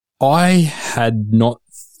I had not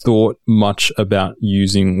thought much about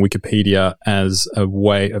using Wikipedia as a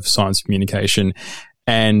way of science communication,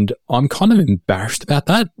 and I'm kind of embarrassed about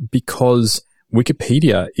that because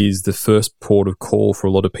Wikipedia is the first port of call for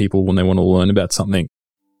a lot of people when they want to learn about something.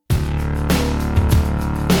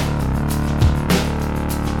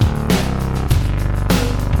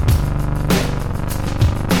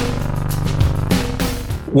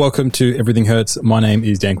 Welcome to Everything Hurts. My name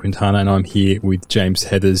is Dan Quintana and I'm here with James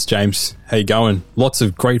Heathers. James, how you going? Lots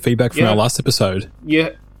of great feedback from our last episode.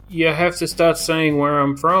 Yeah, you have to start saying where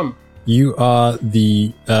I'm from. You are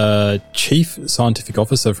the Chief Scientific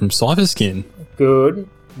Officer from Cypherskin. Good.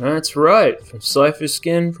 That's right. From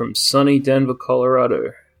Cypherskin, from sunny Denver,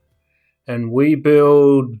 Colorado. And we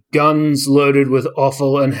build guns loaded with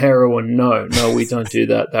offal and heroin. No, we don't do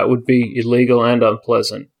that. That would be illegal and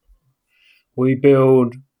unpleasant. We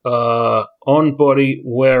build on-body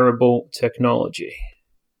wearable technology.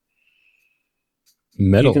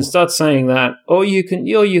 Metal. You can start saying that, or you can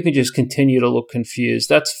just continue to look confused.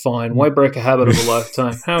 That's fine. Why break a habit of a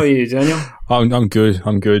lifetime? How are you, Daniel? I'm good.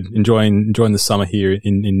 Enjoying the summer here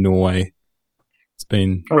in Norway. It's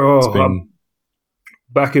been I'm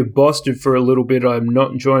back in Boston for a little bit. I'm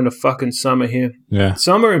not enjoying the fucking summer here. Yeah,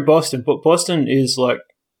 summer in Boston, but Boston is like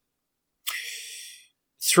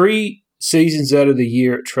 3 seasons out of the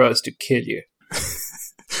year it tries to kill you.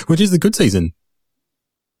 Which is the good season?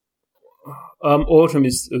 Autumn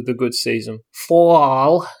is the good season.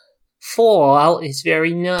 Fall is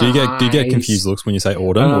very nice. Do you get confused looks when you say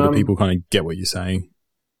autumn, or do people kind of get what you're saying?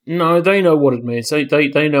 No, they know what it means.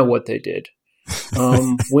 They know what they did.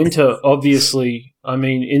 Winter, obviously, I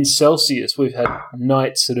mean, in Celsius, we've had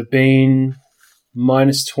nights that have been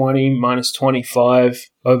 -20, -25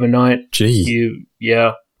 overnight. Gee.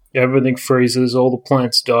 Everything freezes, all the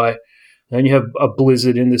plants die. Then you have a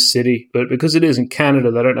blizzard in the city. But because it is in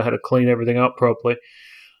Canada, they don't know how to clean everything up properly.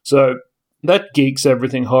 So that geeks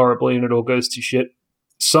everything horribly and it all goes to shit.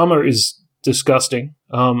 Summer is disgusting.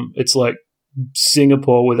 It's like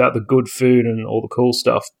Singapore without the good food and all the cool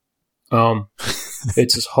stuff.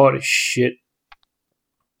 It's as hot as shit.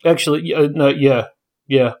 Actually,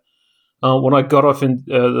 yeah. When I got off in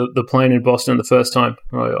the plane in Boston the first time,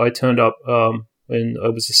 I turned up and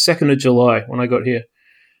it was the 2nd of July when I got here.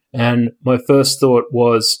 And my first thought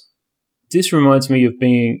was, this reminds me of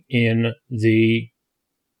being in the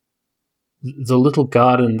little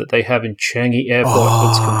garden that they have in Changi Airport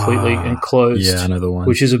that's completely enclosed. Yeah, I know the one.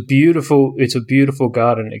 Which is a beautiful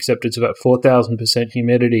garden, except it's about 4,000%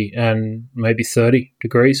 humidity and maybe 30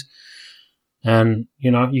 degrees. And,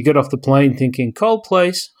 you get off the plane thinking, cold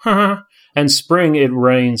place, and spring it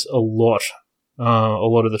rains a lot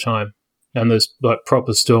of the time. And there's like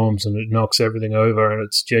proper storms and it knocks everything over and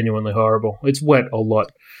it's genuinely horrible. It's wet a lot.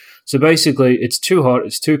 So basically it's too hot,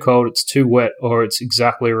 it's too cold, it's too wet, or it's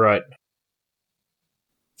exactly right.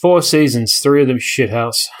 4 seasons, 3 of them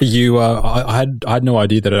shithouse. I had no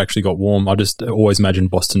idea that it actually got warm. I just always imagined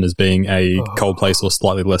Boston as being a cold place or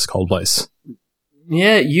slightly less cold place.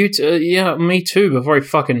 Yeah, me too, before I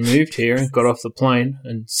fucking moved here and got off the plane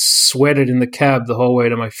and sweated in the cab the whole way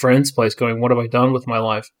to my friend's place going, what have I done with my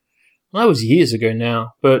life? Well, that was years ago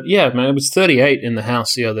now. But yeah, man, it was 38 in the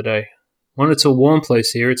house the other day. When it's a warm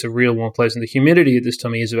place here, it's a real warm place. And the humidity at this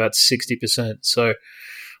time of year is about 60%. So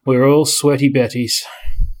we're all sweaty Betties.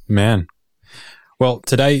 Man. Well,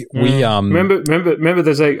 today we... Remember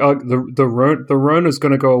there's the Rona's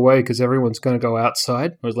going to go away because everyone's going to go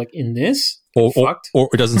outside. I was like, in this? Or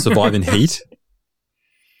it doesn't survive in heat?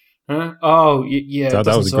 Huh? Oh, yeah.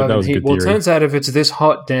 That was a good theory. Well, it turns out if it's this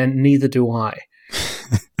hot, Dan, neither do I.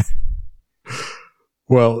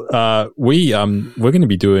 Well, we're going to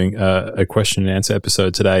be doing a question and answer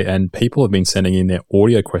episode today, and people have been sending in their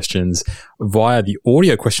audio questions via the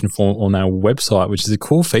audio question form on our website, which is a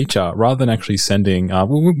cool feature. Rather than actually sending,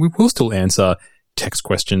 we will still answer text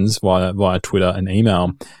questions via Twitter and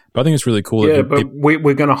email, but I think it's really cool. Yeah, but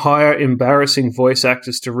we're going to hire embarrassing voice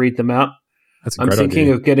actors to read them out. That's a great idea. I'm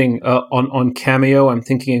thinking of getting on Cameo. I'm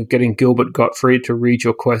thinking of getting Gilbert Gottfried to read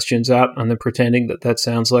your questions out and then pretending that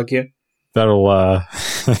sounds like you. That'll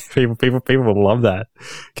people will love that.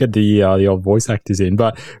 Get the old voice actors in,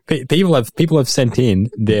 but people have sent in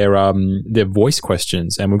their voice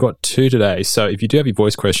questions, and we've got 2 today. So if you do have your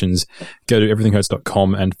voice questions, go to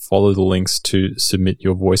everythinghurts.com and follow the links to submit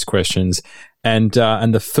your voice questions. And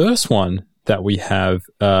the first one that we have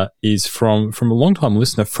is from a long-time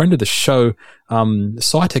listener, friend of the show,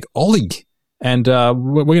 SciTech Oleg, and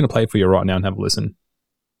we're going to play it for you right now and have a listen.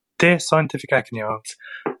 Dear Scientific Acne-Yards,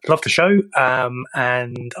 love the show,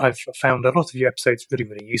 and I've found a lot of your episodes really,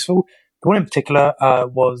 really useful. The one in particular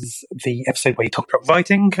was the episode where you talked about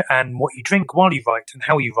writing and what you drink while you write and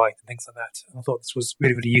how you write and things like that. And I thought this was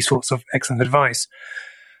really, really useful, sort of excellent advice.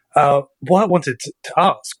 What I wanted to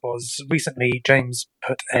ask was, recently James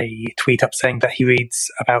put a tweet up saying that he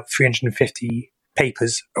reads about 350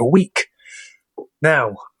 papers a week.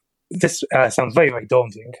 Now, this sounds very, very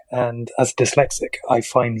daunting, and as a dyslexic, I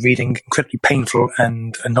find reading incredibly painful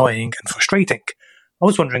and annoying and frustrating. I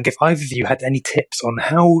was wondering if either of you had any tips on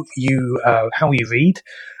how you read,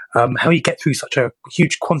 how you get through such a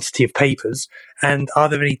huge quantity of papers, and are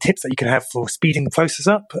there any tips that you can have for speeding the process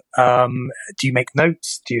up? Do you make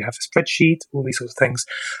notes? Do you have a spreadsheet? All these sorts of things.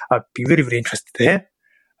 I'd be really, really interested to hear.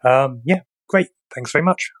 Yeah, great. Thanks very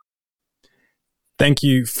much. Thank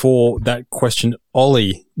you for that question,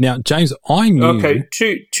 Ollie. Now, James, I knew... Okay,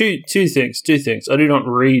 two things. I do not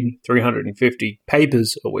read 350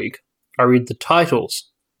 papers a week. I read the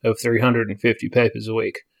titles of 350 papers a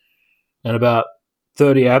week and about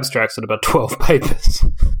 30 abstracts and about 12 papers.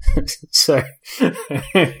 So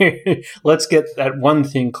let's get that one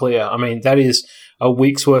thing clear. I mean, that is a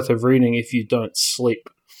week's worth of reading if you don't sleep.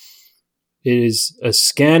 It is a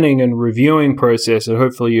scanning and reviewing process, and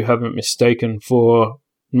hopefully you haven't mistaken for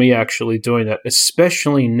me actually doing that,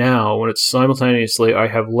 especially now when it's simultaneously I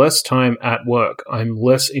have less time at work. I'm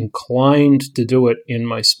less inclined to do it in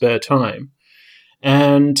my spare time.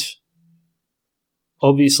 And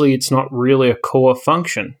obviously it's not really a core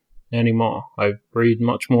function anymore. I read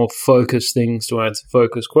much more focused things to answer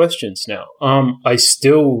focused questions now. I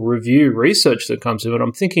still review research that comes in, but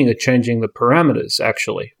I'm thinking of changing the parameters,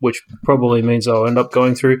 actually, which probably means I'll end up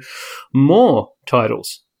going through more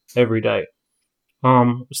titles every day. I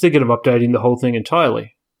was thinking of updating the whole thing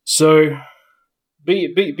entirely. So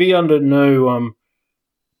be under no...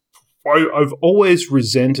 I've always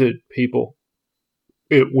resented people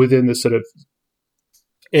within the sort of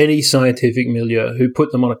any scientific milieu who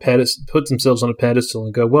put themselves on a pedestal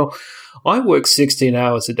and go, well, I work 16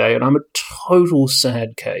 hours a day and I'm a total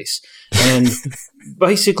sad case. And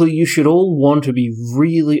basically you should all want to be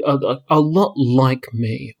really a lot like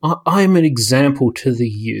me. I'm an example to the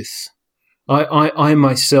youth. I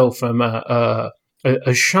myself am a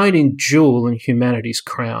shining jewel in humanity's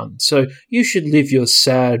crown. So you should live your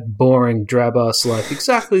sad, boring, drab-ass life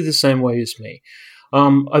exactly the same way as me.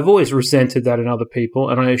 I've always resented that in other people,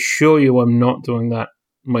 and I assure you I'm not doing that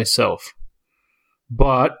myself.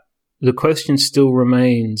 But the question still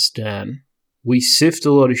remains, Dan. We sift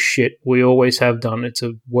a lot of shit. We always have done. It's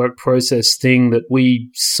a work process thing that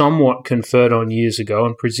we somewhat conferred on years ago,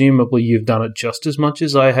 and presumably you've done it just as much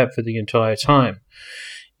as I have for the entire time.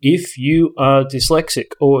 If you are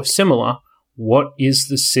dyslexic or similar, what is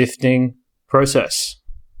the sifting process?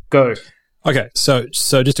 Go. Okay, so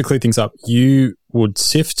just to clear things up, you would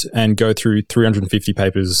sift and go through 350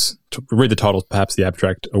 papers, to read the titles, perhaps the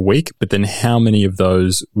abstract, a week, but then how many of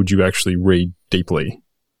those would you actually read deeply?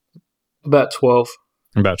 About 12.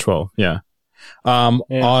 About 12, yeah.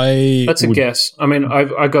 That's a guess. I mean,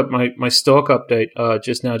 I got my stock update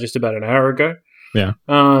just about an hour ago. Yeah.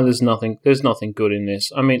 There's nothing good in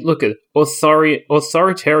this. I mean, look at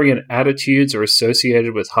authoritarian attitudes are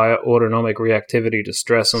associated with higher autonomic reactivity to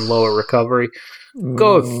stress and lower recovery.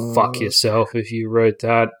 Go fuck yourself if you wrote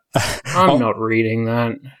that. I'm not reading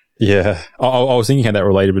that. Yeah, I was thinking how that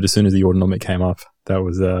related, but as soon as the autonomic came up, that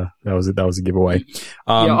was a giveaway.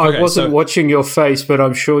 I wasn't watching your face, but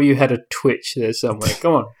I'm sure you had a twitch there somewhere.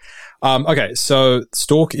 Go on. Okay, so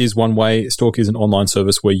Stalk is one way. Stalk is an online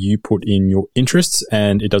service where you put in your interests,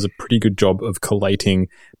 and it does a pretty good job of collating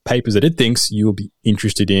papers that it thinks you will be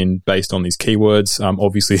interested in based on these keywords.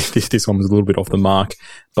 Obviously, this one was a little bit off the mark,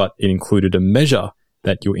 but it included a measure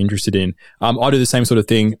that you're interested in. I do the same sort of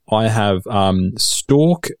thing. I have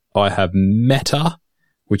Stalk. I have Meta,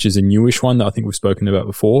 which is a newish one that I think we've spoken about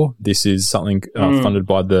before. This is something funded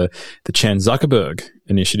by the Chan Zuckerberg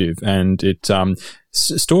initiative, and it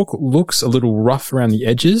Stalk looks a little rough around the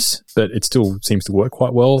edges, but it still seems to work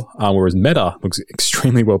quite well. Whereas Meta looks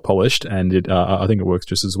extremely well polished, and I think it works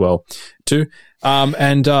just as well too. But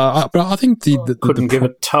I think couldn't give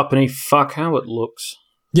a tuppenny fuck how it looks.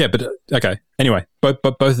 Yeah, but okay. Anyway, both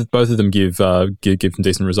of them give some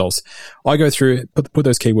decent results. I go through, put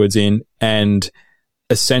those keywords in, and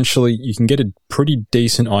essentially you can get a pretty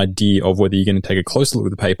decent idea of whether you're going to take a closer look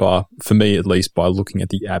at the paper, for me at least, by looking at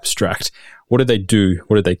the abstract. What did they do?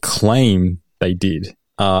 What did they claim they did?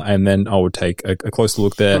 And then I would take a closer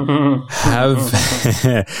look there, have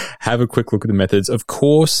a quick look at the methods. Of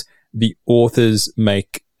course, the authors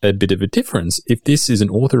make a bit of a difference. If this is an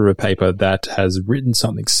author of a paper that has written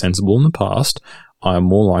something sensible in the past, I'm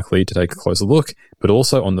more likely to take a closer look. But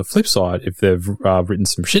also on the flip side, if they've written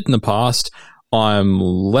some shit in the past, I'm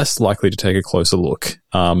less likely to take a closer look,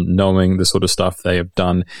 knowing the sort of stuff they have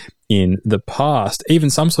done in the past. Even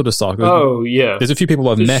some sort of stuff. Oh, yeah. There's a few people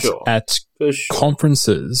I've met at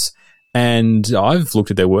conferences, and I've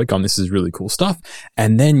looked at their work, gone, this is really cool stuff.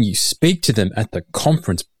 And then you speak to them at the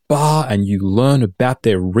conference bar and you learn about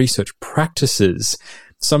their research practices.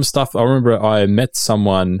 Some stuff, I remember I met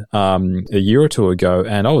someone a year or two ago,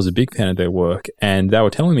 and I was a big fan of their work, and they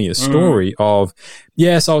were telling me a story of,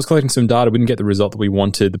 yes, I was collecting some data, we didn't get the result that we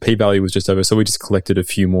wanted, the p-value was just over, so we just collected a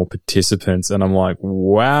few more participants, and I'm like,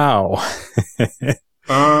 wow.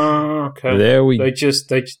 Okay. There we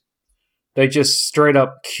They just straight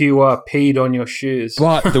up QRP'd on your shoes.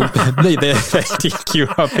 But they did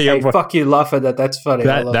QRP. Hey, fuck you, laugh at that. That's funny.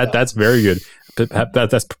 That's very good.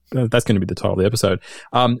 That's going to be the title of the episode.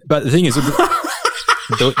 But the thing is,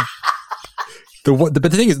 but the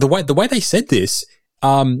thing is, the way they said this,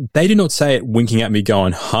 they did not say it winking at me,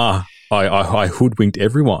 going, "Ha, I hoodwinked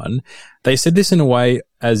everyone." They said this in a way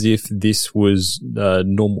as if this was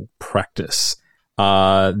normal practice.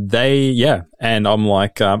 And I'm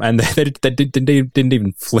like, and they didn't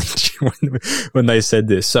even flinch when they said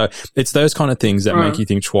this. So it's those kind of things that make you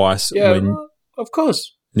think twice. Yeah, of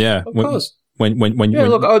course. Yeah, of course.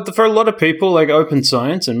 Look, for a lot of people, like open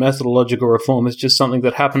science and methodological reform is just something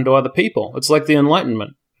that happened to other people. It's like the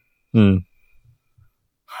Enlightenment.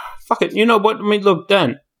 Fuck it. You know what? I mean, look,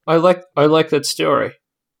 Dan, I like that story.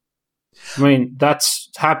 I mean, that's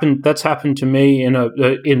happened to me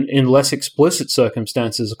in less explicit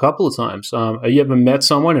circumstances a couple of times. Have you ever met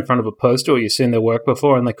someone in front of a poster or you've seen their work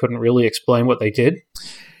before and they couldn't really explain what they did?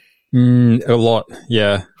 A lot,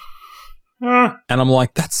 yeah. And I'm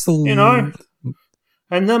like, that's the...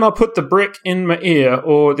 And then I put the brick in my ear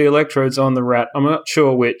or the electrodes on the rat. I'm not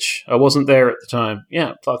sure which. I wasn't there at the time.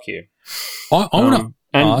 Yeah, fuck you. I want to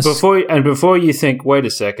ask... Before you think, wait a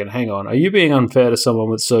second, hang on, are you being unfair to someone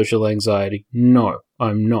with social anxiety? No,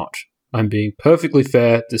 I'm not. I'm being perfectly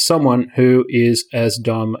fair to someone who is as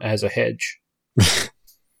dumb as a hedge.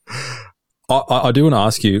 I do want to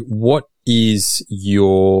ask you, what is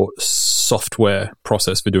your software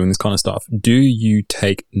process for doing this kind of stuff? Do you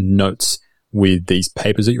take notes with these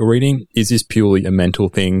papers that you're reading? Is this purely a mental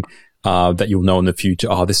thing that you'll know in the future?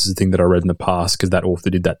 Oh, this is the thing that I read in the past because that author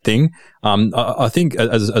did that thing. I think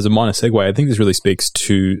as a minor segue, I think this really speaks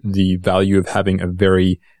to the value of having a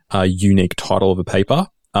very unique title of a paper.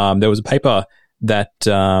 There was a paper that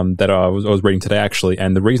I was reading today actually,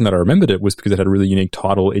 and the reason that I remembered it was because it had a really unique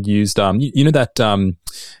title. It used that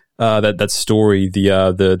story,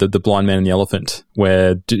 the blind man and the elephant,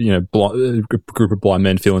 where a group of blind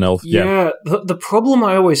men feel an elephant. Yeah. The problem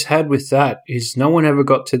I always had with that is no one ever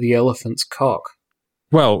got to the elephant's cock.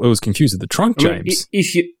 Well, it was confused with the trunk, James.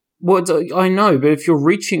 I know, but if you're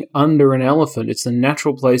reaching under an elephant, it's the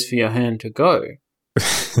natural place for your hand to go.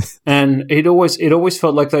 And it always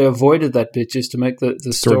felt like they avoided that bit just to make the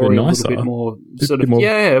story a little bit more sort of for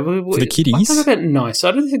the kiddies. I don't know about nice.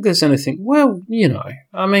 I don't think there's anything. Well,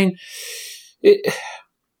 I mean,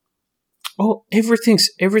 everything's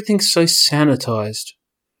so sanitized.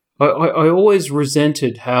 I always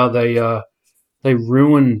resented how they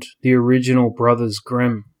ruined the original Brothers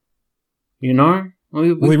Grimm. Well,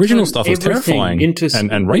 the original stuff was terrifying and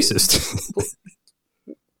racist.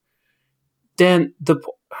 Dan,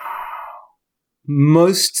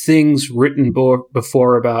 most things written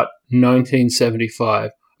before about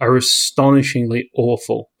 1975 are astonishingly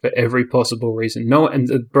awful for every possible reason. And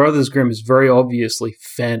the Brothers Grimm is very obviously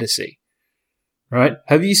fantasy, right?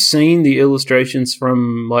 Have you seen the illustrations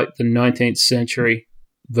from like the 19th century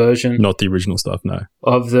version? Not the original stuff, no.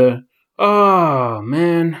 Oh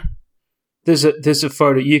man, there's a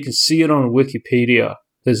photo. You can see it on Wikipedia.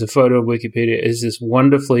 There's a photo of Wikipedia. It's this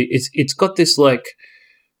wonderfully... It's got this, like,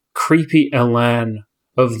 creepy elan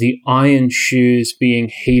of the iron shoes being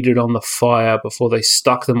heated on the fire before they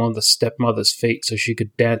stuck them on the stepmother's feet so she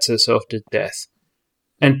could dance herself to death.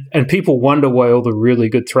 And people wonder why all the really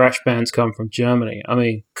good thrash bands come from Germany. I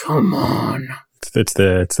mean, come on. It's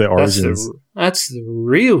their origins. That's the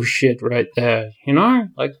real shit right there,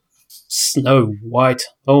 Like, Snow White,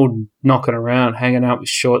 old knocking around, hanging out with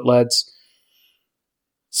short lads.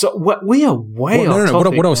 So we are way off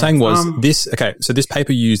topic. What I was saying was this. Okay, so this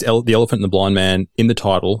paper used the elephant and the blind man in the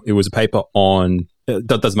title. It was a paper on.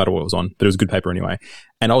 That doesn't matter what it was on, but it was a good paper anyway.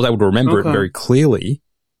 And I was able to remember it very clearly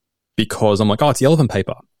because I'm like, oh, it's the elephant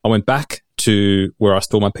paper. I went back to where I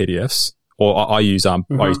store my PDFs, or I use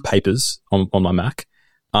papers on my Mac.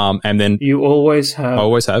 And then you always have. I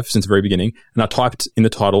always have since the very beginning. And I typed in the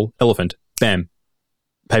title elephant. Bam,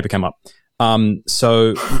 paper came up.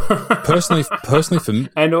 So personally for me,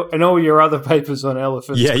 and all your other papers on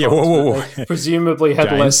elephants. Yeah. Whoa. Presumably had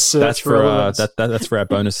James, less search that's for relevance. That's for our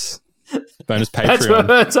bonus Patreon. That's what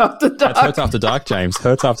Hurts After Dark. That's Hurts After Dark, James.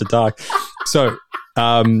 Hurts After Dark. So,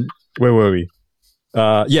 where were we?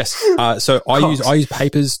 Yes. So I use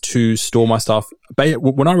papers to store my stuff.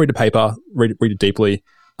 When I read a paper, read it deeply.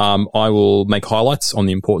 I will make highlights on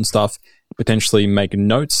the important stuff, potentially make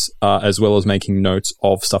notes, as well as making notes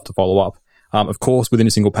of stuff to follow up. Of course, within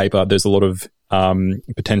a single paper, there's a lot of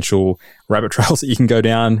potential rabbit trails that you can go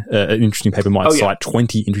down. An interesting paper might cite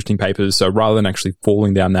 20 interesting papers. So rather than actually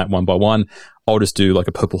falling down that one by one, I'll just do like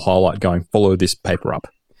a purple highlight going, follow this paper up.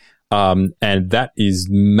 And that is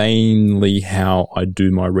mainly how I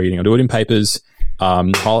do my reading. I do it in papers,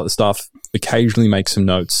 highlight the stuff, occasionally make some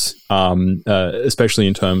notes, especially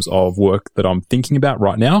in terms of work that I'm thinking about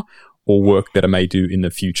right now or work that I may do in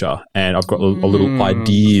the future. And I've got a little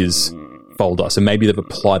ideas folder. So maybe they've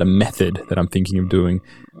applied a method that I'm thinking of doing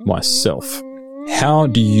myself. How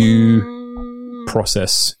do you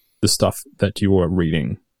process the stuff that you are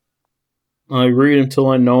reading? I read until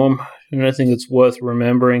I know them. Anything that's worth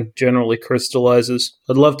remembering generally crystallizes.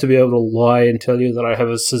 I'd love to be able to lie and tell you that I have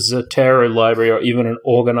a Zotero library or even an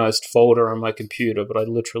organized folder on my computer, but I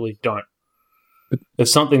literally don't. If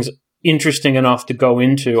something's interesting enough to go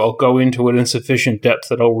into, I'll go into it in sufficient depth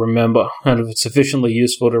that I'll remember. And if it's sufficiently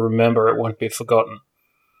useful to remember, it won't be forgotten.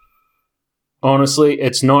 Honestly,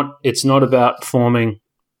 it's not about forming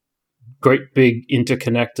great big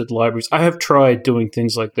interconnected libraries. I have tried doing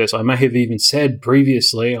things like this. I may have even said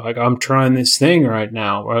previously, like, I'm trying this thing right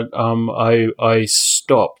now. I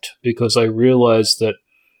stopped because I realized that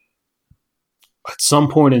at some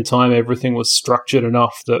point in time, everything was structured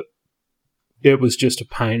enough that it was just a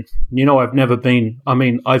pain.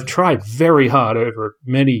 I've tried very hard over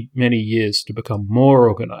many, many years to become more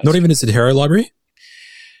organized. Not even a Zotero library?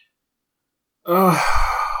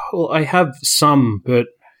 Well, I have some, but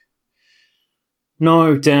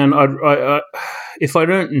no, Dan, I if I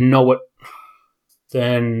don't know it,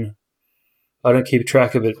 then I don't keep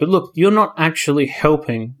track of it. But look, you're not actually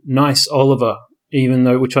helping Nice Oliver,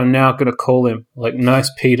 which I'm now going to call him, like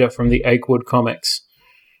Nice Peter from the Achewood comics.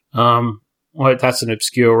 That's an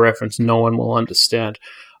obscure reference no one will understand.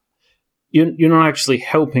 You're not actually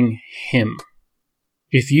helping him.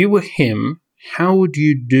 If you were him, how would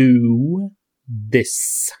you do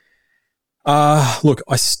this? Look,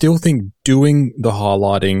 I still think doing the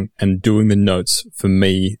highlighting and doing the notes for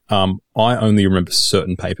me, I only remember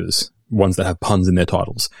certain papers, ones that have puns in their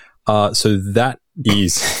titles. So that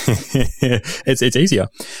is, it's easier.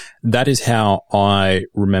 That is how I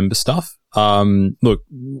remember stuff. Look,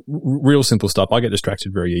 real simple stuff. I get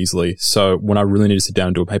distracted very easily. So when I really need to sit down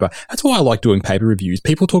and do a paper, that's why I like doing paper reviews.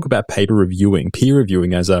 People talk about paper reviewing, peer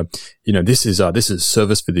reviewing as this is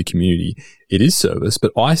service for the community. It is service,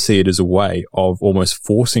 but I see it as a way of almost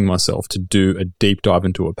forcing myself to do a deep dive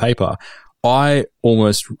into a paper. I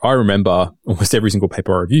remember almost every single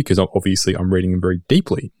paper I review because obviously I'm reading them very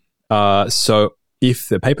deeply. So if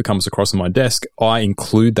the paper comes across on my desk, I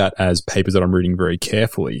include that as papers that I'm reading very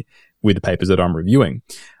carefully with the papers that I'm reviewing.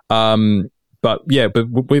 But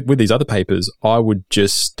with these other papers, I would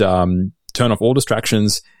just turn off all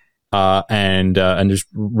distractions and just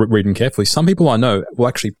read them carefully. Some people I know will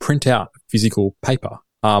actually print out physical paper.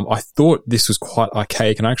 I thought this was quite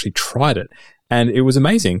archaic, and I actually tried it, and it was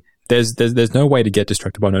amazing. There's no way to get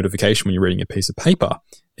distracted by notification when you're reading a piece of paper.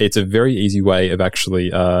 It's a very easy way of actually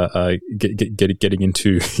getting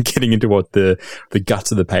into what the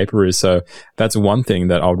guts of the paper is. So that's one thing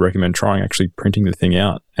that I would recommend trying, actually printing the thing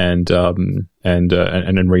out and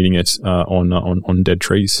then reading it on dead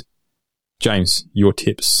trees. James, your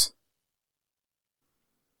tips.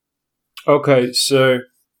 Okay, so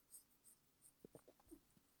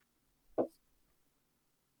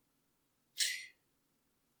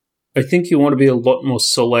I think you want to be a lot more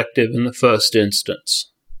selective in the first instance.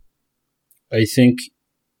 I think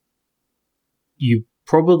you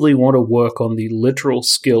probably want to work on the literal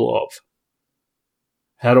skill of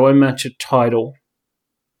how do I match a title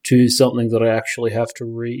to something that I actually have to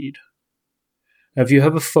read. Now, if you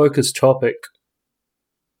have a focused topic,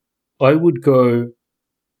 I would go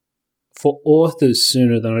for authors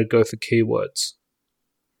sooner than I'd go for keywords,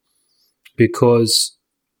 because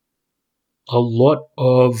a lot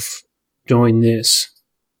of doing this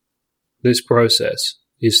process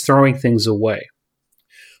is throwing things away.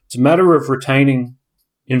 It's a matter of retaining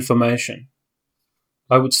information.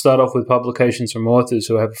 I would start off with publications from authors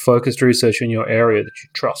who have focused research in your area that you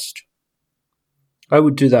trust. I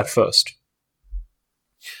would do that first,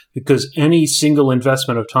 because any single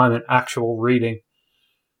investment of time in actual reading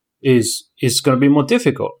is going to be more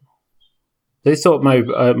difficult. They thought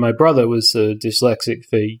my brother was dyslexic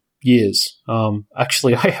for years.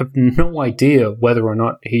 Actually, I have no idea whether or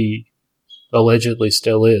not he allegedly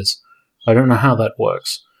still is. I don't know how that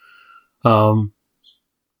works.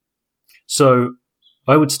 So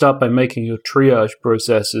I would start by making your triage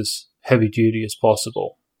process as heavy duty as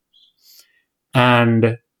possible.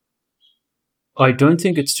 And I don't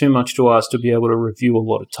think it's too much to ask to be able to review a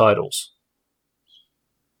lot of titles.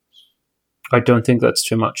 I don't think that's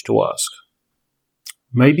too much to ask.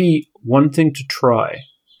 Maybe one thing to try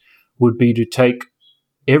would be to take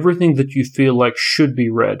everything that you feel like should be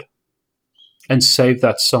read and save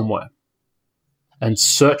that somewhere and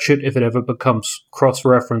search it if it ever becomes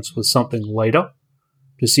cross-referenced with something later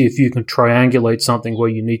to see if you can triangulate something where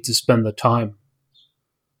you need to spend the time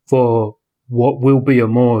for what will be a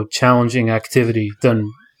more challenging activity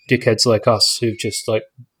than dickheads like us who just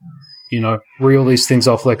reel these things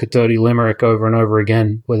off like a dirty limerick over and over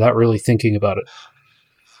again without really thinking about it.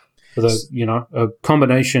 A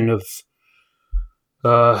combination of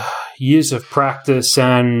years of practice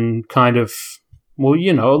and kind of, a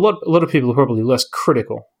lot of people are probably less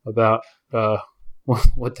critical about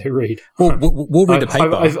what they read. Well, we'll read the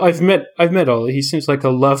paper. I've met Ollie. He seems like a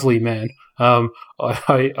lovely man.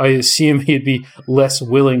 I assume he'd be less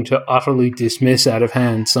willing to utterly dismiss out of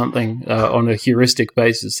hand something on a heuristic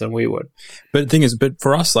basis than we would. But the thing is,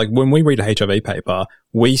 for us, like when we read a HIV paper,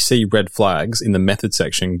 we see red flags in the method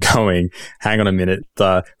section going, hang on a minute.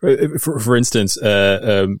 For instance,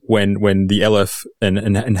 when the LF and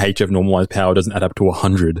HF normalized power doesn't add up to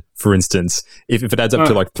 100, for instance, if it adds up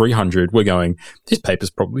to like 300, we're going, this paper's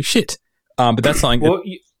probably shit. But that's something. Well,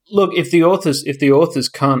 look, if the authors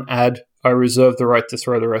can't add, I reserve the right to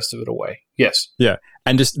throw the rest of it away. Yes. Yeah.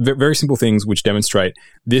 And just very simple things which demonstrate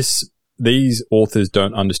these authors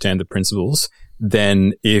don't understand the principles.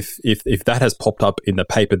 Then if that has popped up in the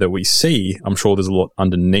paper that we see, I'm sure there's a lot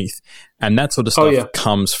underneath. And that sort of stuff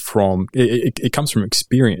comes from, it comes from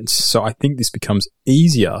experience. So I think this becomes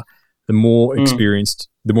easier the more experienced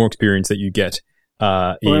that you get.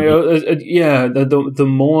 The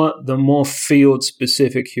more field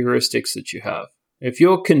specific heuristics that you have. If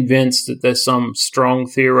you're convinced that there's some strong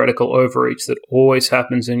theoretical overreach that always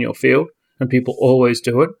happens in your field and people always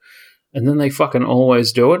do it, and then they fucking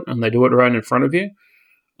always do it and they do it right in front of you,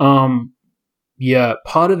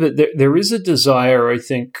 part of it, there is a desire, I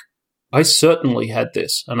think, I certainly had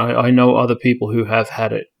this, and I know other people who have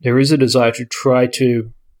had it. There is a desire to try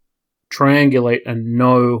to triangulate and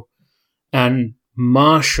know and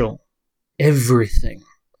marshal everything.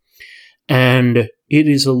 And it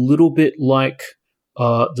is a little bit like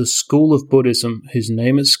the school of Buddhism, whose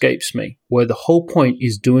name escapes me, where the whole point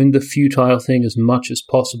is doing the futile thing as much as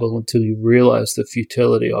possible until you realize the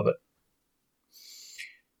futility of it.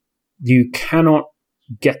 You cannot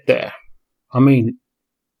get there. I mean,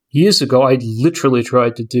 years ago, I literally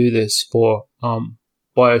tried to do this for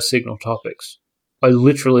biosignal topics. I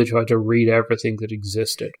literally tried to read everything that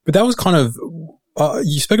existed. But that was kind of,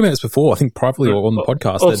 you spoke about this before, I think privately or on the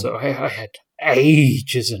podcast. Also, I had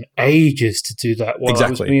ages and ages to do that while I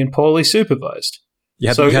was being poorly supervised. You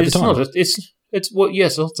had the time.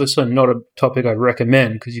 It's also not a topic I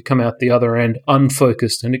recommend because you come out the other end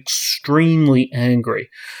unfocused and extremely angry.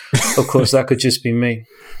 Of course, that could just be me.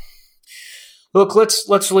 Look, let's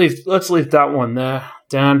leave that one there,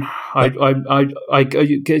 Dan. I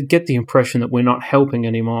get the impression that we're not helping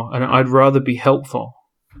anymore, and I'd rather be helpful.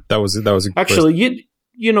 That was actually.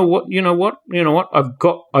 You know what?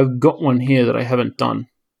 I've got one here that I haven't done.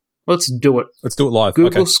 Let's do it. Let's do it live.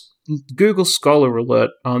 Google Scholar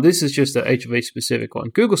Alert. This is just a HIV specific one.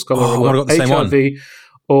 Google Scholar Alert. HIV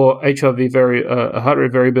or HIV heart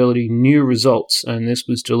rate variability new results, and this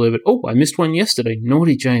was delivered. Oh, I missed one yesterday.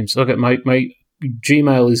 Naughty James. Okay, my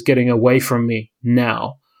Gmail is getting away from me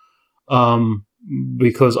now,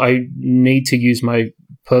 because I need to use my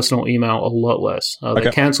personal email a lot less. They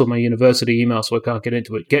cancelled my university email, so I can't get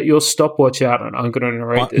into it. Get your stopwatch out, and I'm going to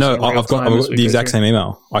narrate this. No, I've got the exact same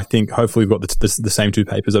email. I think hopefully we've got the same two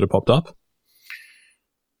papers that have popped up.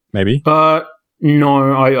 Maybe.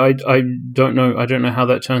 No, I don't know. I don't know how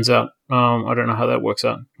that turns out. I don't know how that works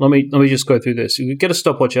out. Let me just go through this. You get a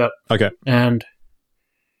stopwatch out. Okay. And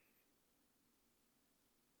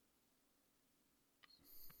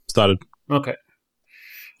started. Okay.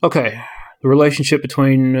 The relationship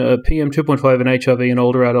between PM 2.5 and HIV in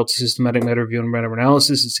older adults, systematic meta-review and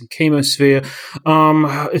meta-analysis. It's in Chemosphere.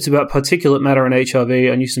 It's about particulate matter and HIV.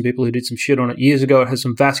 I knew some people who did some shit on it years ago. It has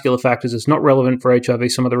some vascular factors. It's not relevant for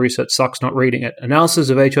HIV. Some of the research sucks, not reading it. Analysis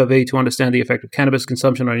of HIV to understand the effect of cannabis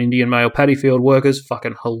consumption on Indian male paddy field workers.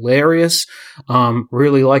 Fucking hilarious.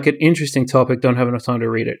 Really like it. Interesting topic. Don't have enough time to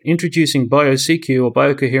read it. Introducing BioCQ, or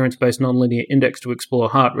biocoherence-based nonlinear index to explore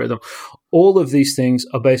heart rhythm. All of these things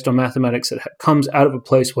are based on mathematics that comes out of a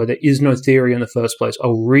place where there is no theory in the first place.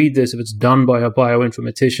 I'll read this if it's done by a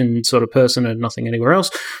bioinformatician sort of person and nothing anywhere else.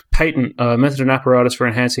 Patent, method and apparatus for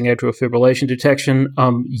enhancing atrial fibrillation detection.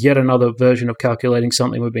 Yet another version of calculating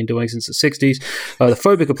something we've been doing since the 60s. The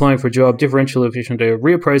phobic applying for a job, differential efficient data,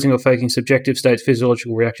 reappraising or faking subjective states,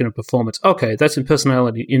 physiological reaction and performance. Okay, that's in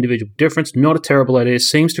personality, individual difference. Not a terrible idea.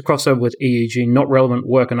 Seems to cross over with EEG. Not relevant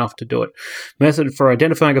work enough to do it. Method for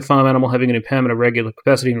identifying a farm animal having an impairment of regular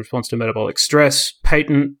capacity in response to metabolic stress.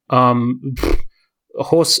 Patent,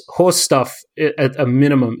 horse stuff at a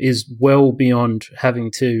minimum is well beyond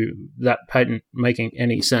having that patent making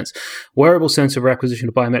any sense. Wearable sensor acquisition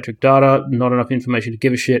of biometric data, not enough information to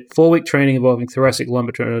give a shit. 4-week training involving thoracic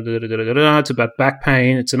lumbar. It's about back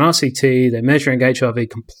pain. It's an RCT. They're measuring HIV.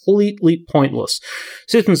 Completely pointless.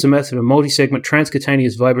 Systems and method of multi-segment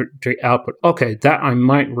transcutaneous vibratory output. Okay, that I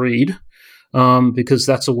might read. Because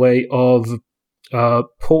that's a way of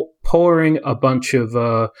pouring a bunch of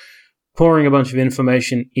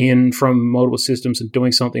information in from multiple systems and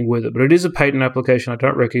doing something with it. But it is a patent application. I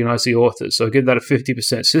don't recognize the authors, so I give that a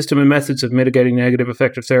 50%. System and methods of mitigating negative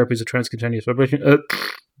effective therapies of transcutaneous vibration.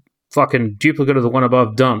 Fucking duplicate of the one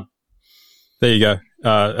above. Done. There you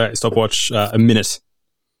go. Stopwatch, a minute.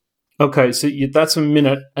 Okay, so that's a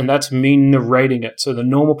minute, and that's me narrating it. So the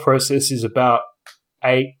normal process is about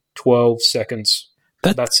 8-12 seconds.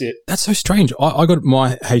 That's it. That's so strange. I got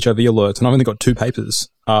my HIV alerts, and I've only got 2 papers.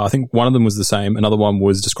 I think one of them was the same. Another one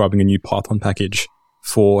was describing a new Python package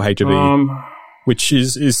for HIV, which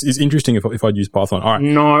is interesting if I'd use Python. All right.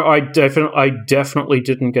 No, I definitely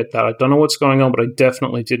didn't get that. I don't know what's going on, but I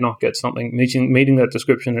definitely did not get something meeting that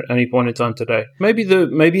description at any point in time today. Maybe the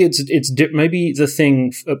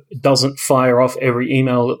thing doesn't fire off every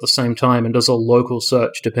email at the same time and does a local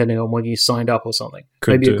search depending on when you signed up or something.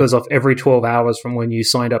 Maybe it goes off every 12 hours from when you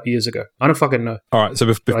signed up years ago. I don't fucking know. All right,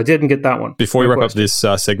 so but I didn't get that one. Before we wrap up this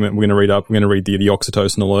segment, we're going to read the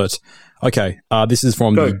oxytocin alert. Okay, this is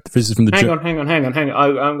from the. Hang on.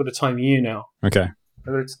 I'm going to time you now. Okay.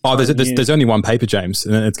 There's only one paper, James,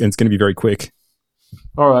 and it's going to be very quick.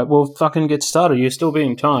 All right, well, fucking get started. You're still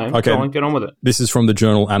being timed. Okay, go on, get on with it. This is from the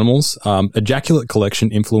journal Animals. Ejaculate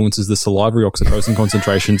collection influences the salivary oxytocin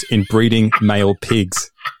concentrations in breeding male pigs.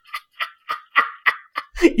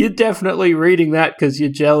 You're definitely reading that because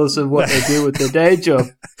you're jealous of what they do with their day job.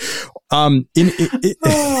 Oh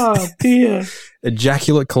dear.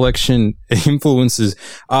 Ejaculate collection influences.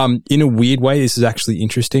 In a weird way, this is actually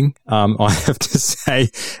interesting. I have to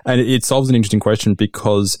say, and it solves an interesting question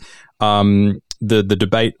because the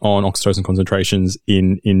debate on oxytocin concentrations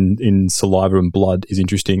in saliva and blood is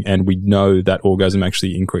interesting, and we know that orgasm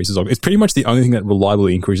actually increases. It's pretty much the only thing that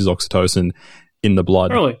reliably increases oxytocin in the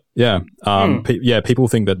blood. Really? Yeah. People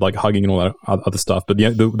think that like hugging and all that other stuff, but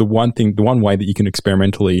the one way that you can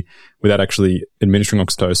experimentally, without actually administering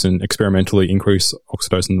oxytocin, experimentally increase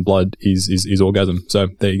oxytocin in the blood is orgasm. So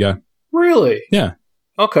there you go. Really? Yeah.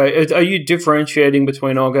 Okay. Are you differentiating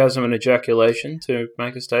between orgasm and ejaculation to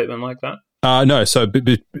make a statement like that? No. So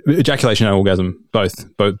ejaculation and orgasm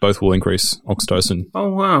both will increase oxytocin.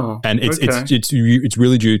 Oh wow! And it's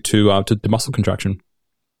really due to muscle contraction.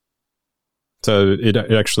 So it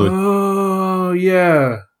actually. Oh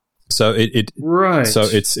yeah. So it right. So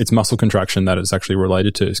it's muscle contraction that it's actually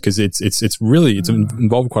related to, because it's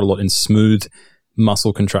involved quite a lot in smooth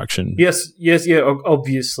muscle contraction. Yes,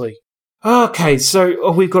 obviously. Okay,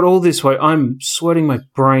 so we've got all this way. I'm sweating my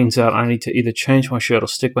brains out. I need to either change my shirt or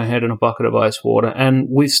stick my head in a bucket of ice water. And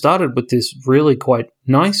we've started with this really quite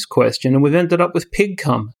nice question, and we've ended up with pig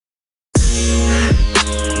cum.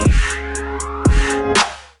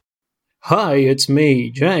 Hi, it's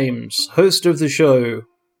me, James, host of the show.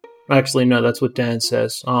 Actually, no, that's what Dan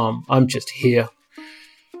says. I'm just here.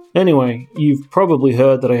 Anyway, you've probably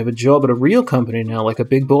heard that I have a job at a real company now, like a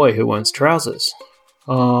big boy who owns trousers.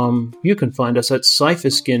 You can find us at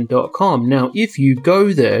cypherskin.com. Now, if you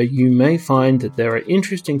go there, you may find that there are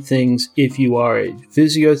interesting things if you are a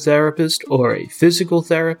physiotherapist or a physical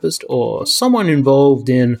therapist or someone involved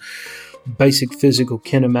in basic physical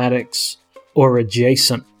kinematics or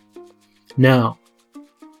adjacent. Now,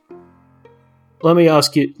 let me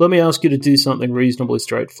ask you to do something reasonably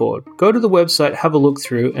straightforward. Go to the website, have a look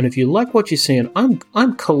through, and if you like what you're seeing,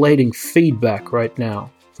 I'm collating feedback right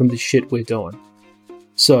now from the shit we're doing.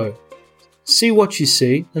 So, see what you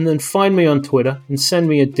see, and then find me on Twitter and send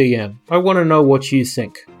me a DM. I want to know what you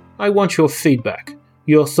think. I want your feedback.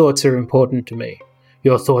 Your thoughts are important to me.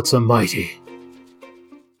 Your thoughts are mighty.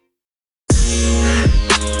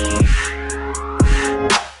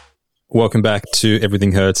 Welcome back to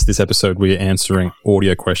Everything Hurts. This episode, we're answering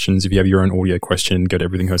audio questions. If you have your own audio question, go to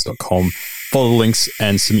everythinghurts.com, follow the links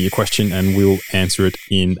and submit your question, and we'll answer it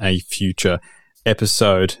in a future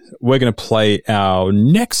episode. We're going to play our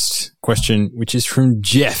next question, which is from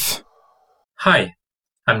Jeff. Hi,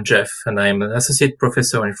 I'm Jeff, and I'm an associate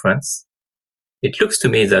professor in France. It looks to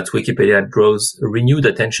me that Wikipedia draws renewed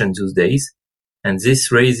attention these days, and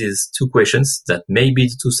this raises two questions that may be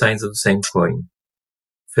the two sides of the same coin.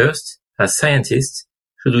 First, as scientists,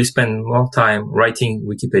 should we spend more time writing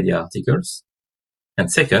Wikipedia articles?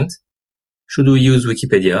 And second, should we use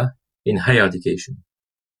Wikipedia in higher education?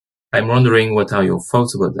 I'm wondering, what are your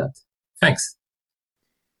thoughts about that? Thanks.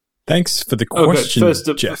 Thanks for the question,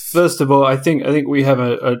 Jeff. First of all, I think we have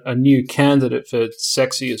a new candidate for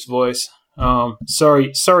sexiest voice.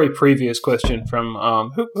 Sorry, previous question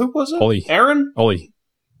from who was it? Ollie. Aaron? Ollie.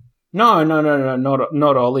 No,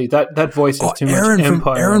 not Ollie. That voice is too Aaron much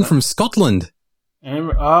empire. Aaron from Scotland.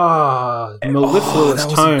 Mellifluous that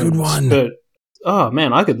was tones. a good one. But, oh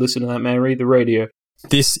man, I could listen to that man read the radio.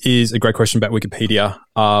 This is a great question about Wikipedia.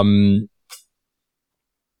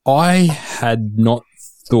 I had not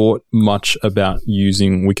thought much about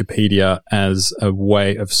using Wikipedia as a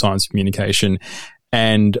way of science communication,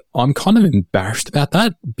 and I'm kind of embarrassed about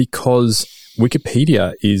that because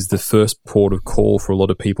Wikipedia is the first port of call for a lot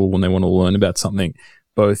of people when they want to learn about something.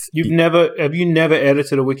 Have you never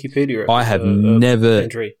edited a Wikipedia? I have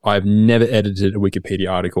never edited a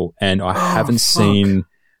Wikipedia article, and I haven't seen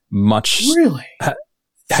much. Really?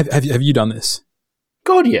 Have you done this?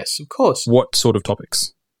 God, yes, of course. What sort of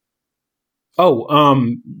topics?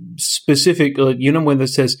 Specific. When it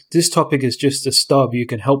says this topic is just a stub, you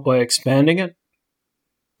can help by expanding it.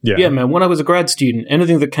 Yeah, man. When I was a grad student,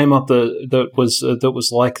 anything that came up that was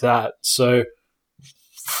like that. So,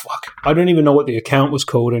 fuck, I don't even know what the account was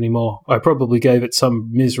called anymore. I probably gave it some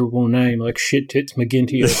miserable name like Shit Tits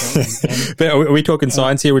McGinty or something. But are we talking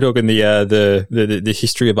science here? We're talking the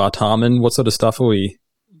history of Artarmon. What sort of stuff are we?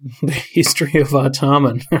 The history of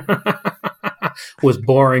Artarmon was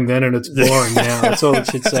boring then, and it's boring now. That's all it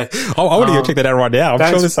should say. I want to go check that out right now. I'm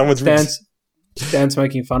sure there's someone's. Dan's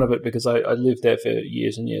making fun of it because I lived there for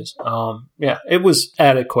years and years. Yeah, it was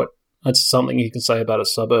adequate. That's something you can say about a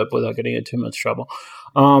suburb without getting into too much trouble.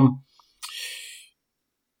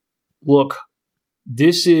 Look,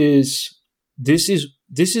 this is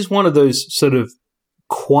one of those sort of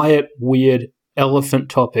quiet, weird elephant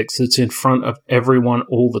topics that's in front of everyone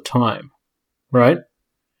all the time, right?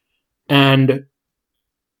 And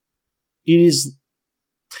it's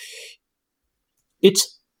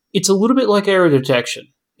a little bit like error detection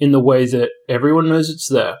in the way that everyone knows it's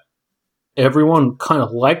there. Everyone kind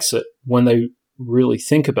of likes it when they really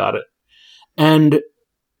think about it. And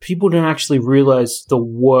people don't actually realize the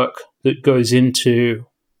work that goes into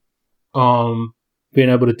being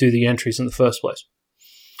able to do the entries in the first place.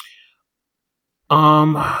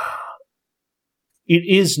 It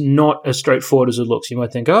is not as straightforward as it looks. You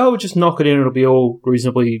might think, we'll just knock it in, it'll be all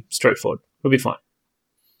reasonably straightforward. It'll be fine.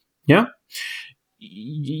 Yeah?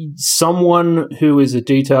 Someone who is a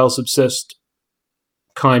details-obsessed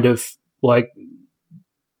kind of, like,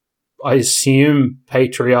 I assume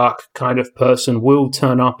patriarch kind of person will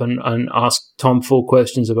turn up and ask Tom full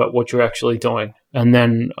questions about what you're actually doing. And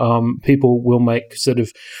then people will make sort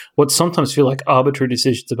of what sometimes feel like arbitrary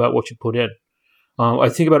decisions about what you put in. I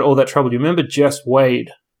think about all that trouble. Do you remember Jess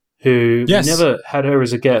Wade, who Yes. we never had her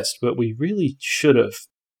as a guest, but we really should have.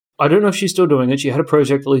 I don't know if she's still doing it. She had a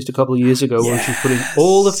project at least a couple of years ago where she's putting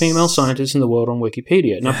all the female scientists in the world on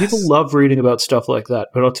Wikipedia. Now, people love reading about stuff like that,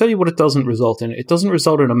 but I'll tell you what it doesn't result in. It doesn't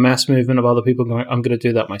result in a mass movement of other people going, I'm going to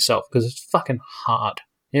do that myself, because it's fucking hard.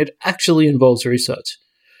 It actually involves research.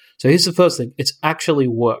 So here's the first thing. It's actually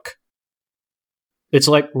work. It's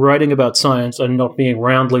like writing about science and not being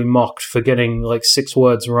roundly mocked for getting like 6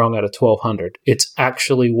 words wrong out of 1,200. It's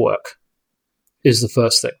actually work, is the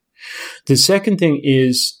first thing. The second thing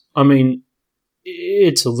is,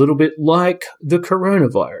 it's a little bit like the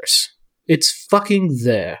coronavirus. It's fucking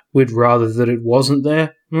there. We'd rather that it wasn't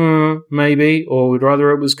there, maybe, or we'd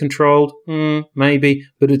rather it was controlled, maybe,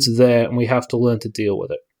 but it's there and we have to learn to deal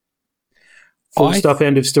with it. Full stop,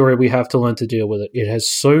 end of story, we have to learn to deal with it. It has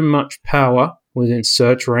so much power within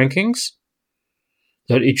search rankings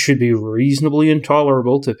that it should be reasonably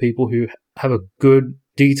intolerable to people who have a good,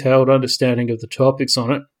 detailed understanding of the topics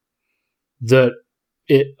on it. That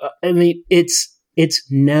it's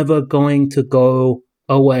never going to go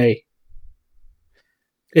away.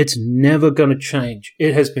 It's never going to change.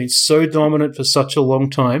 It has been so dominant for such a long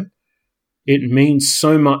time. It means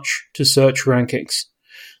so much to search rankings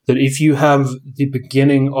that if you have the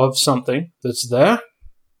beginning of something that's there,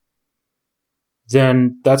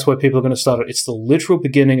 then that's where people are going to start it. It's the literal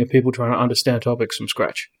beginning of people trying to understand topics from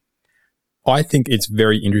scratch. I think it's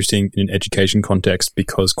very interesting in an education context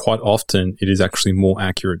because quite often it is actually more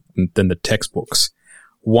accurate than the textbooks.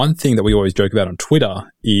 One thing that we always joke about on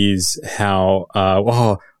Twitter is how,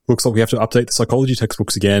 looks like we have to update the psychology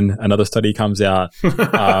textbooks again. Another study comes out. We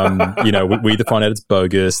either find out it's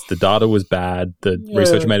bogus, the data was bad, the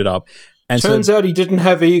researcher made it up. And Turns out he didn't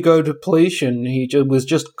have ego depletion. He was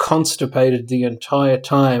just constipated the entire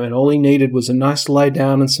time, and all he needed was a nice lay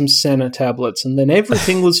down and some Senna tablets, and then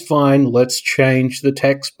everything was fine. Let's change the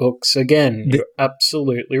textbooks again. You're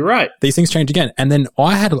absolutely right. These things change again. And then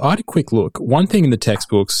I had a quick look. One thing in the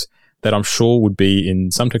textbooks that I'm sure would be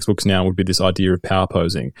in some textbooks now would be this idea of power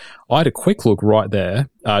posing. I had a quick look right there,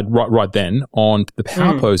 right then on the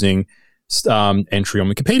power posing entry on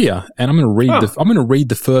Wikipedia, and I'm going to read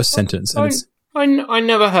the first sentence. And I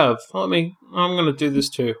never have. I mean, I'm going to do this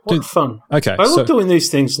too. What fun! Okay, I love doing these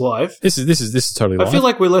things live. This is totally live. I feel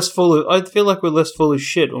like we're less full of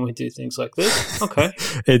shit when we do things like this. Okay,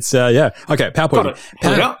 it's okay. Power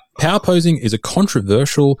posing. Power posing is a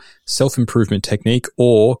controversial self-improvement technique,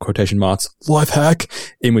 or quotation marks life hack,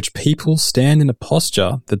 in which people stand in a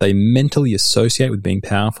posture that they mentally associate with being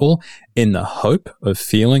powerful in the hope of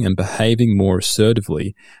feeling and behaving more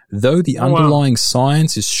assertively. Though the underlying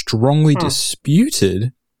science is strongly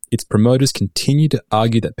disputed, its promoters continue to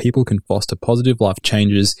argue that people can foster positive life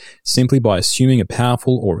changes simply by assuming a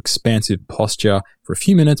powerful or expansive posture for a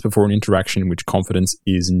few minutes before an interaction in which confidence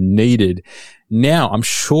is needed. Now, I'm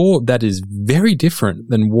sure that is very different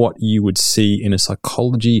than what you would see in a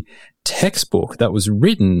psychology textbook that was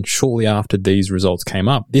written shortly after these results came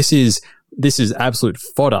up. This is absolute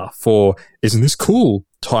fodder for "isn't this cool"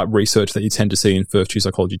 type research that you tend to see in first year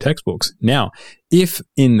psychology textbooks. Now, if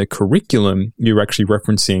in the curriculum you're actually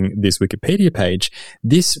referencing this Wikipedia page,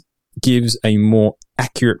 this gives a more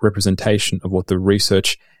accurate representation of what the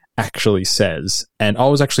research actually says. And I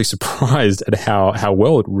was actually surprised at how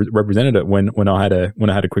well it represented it when I had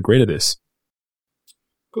a quick read of this.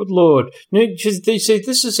 Good Lord. Now, you see,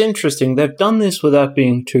 this is interesting. They've done this without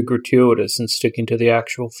being too gratuitous and sticking to the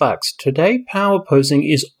actual facts. Today, power posing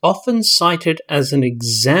is often cited as an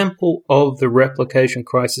example of the replication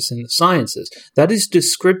crisis in the sciences. That is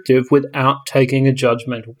descriptive without taking a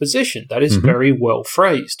judgmental position. That is very well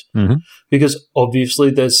phrased. Because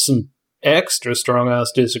obviously there's some extra strong-ass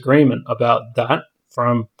disagreement about that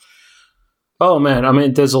from... Oh man, I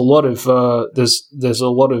mean, there's a lot of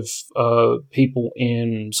people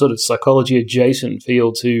in sort of psychology adjacent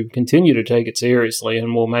fields who continue to take it seriously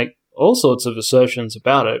and will make all sorts of assertions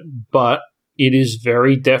about it, but it is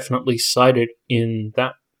very definitely cited in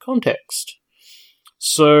that context.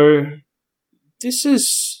 So this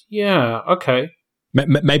is okay.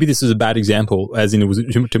 Maybe this is a bad example, as in it was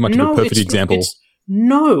too much of a perfect example.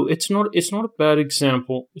 No, it's not. It's not a bad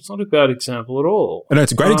example. It's not a bad example at all. No,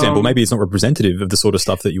 it's a great example. Maybe it's not representative of the sort of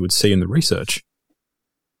stuff that you would see in the research.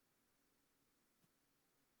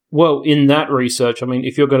 Well, in that research, I mean,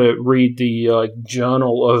 if you're going to read the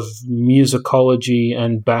Journal of Musicology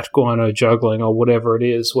and Bat Guano Juggling or whatever it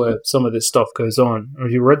is, where some of this stuff goes on, or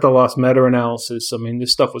if you read the last meta-analysis, I mean,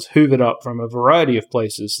 this stuff was hoovered up from a variety of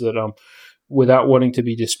places that, without wanting to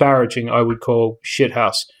be disparaging, I would call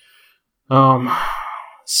shithouse.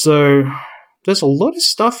 So there's a lot of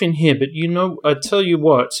stuff in here, but I tell you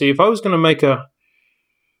what, see, if I was going to make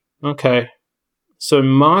so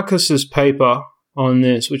Marcus's paper on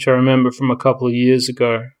this, which I remember from a couple of years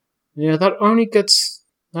ago, that only gets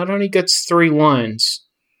 3 lines.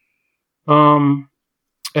 And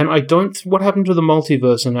what happened to the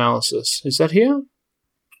multiverse analysis? Is that here?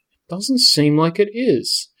 Doesn't seem like it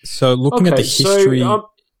is. So looking at the history...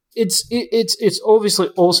 It's obviously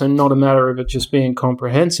also not a matter of it just being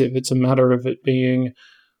comprehensive. It's a matter of it being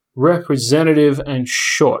representative and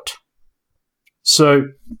short. So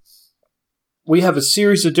we have a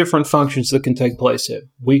series of different functions that can take place here.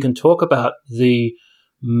 We can talk about the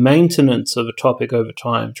maintenance of a topic over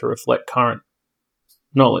time to reflect current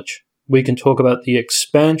knowledge. We can talk about the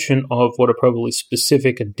expansion of what are probably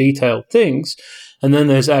specific and detailed things, and then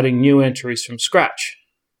there's adding new entries from scratch,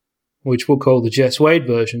 which we'll call the Jess Wade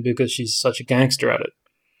version because she's such a gangster at it.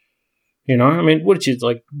 I mean, what did she,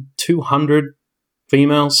 like 200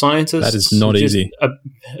 female scientists. That is not easy.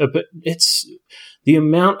 But it's the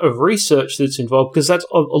amount of research that's involved, because that's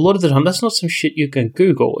a lot of the time, that's not some shit you can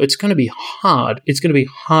Google. It's going to be hard. It's going to be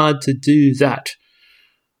hard to do that.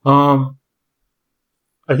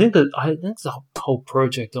 I think the whole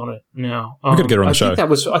project on it now. We've got to get her on the show.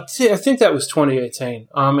 I think that was 2018.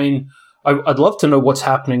 I mean, I'd love to know what's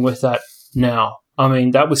happening with that now. I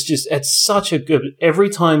mean, that was just, it's such a good, every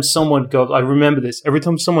time someone I remember this, every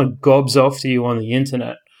time someone gobs off to you on the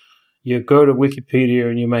internet, you go to Wikipedia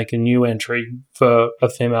and you make a new entry for a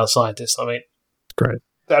female scientist. I mean, great.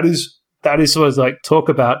 That is what it's like, talk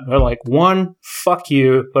about, like, one, fuck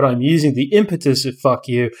you, but I'm using the impetus of fuck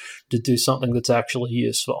you to do something that's actually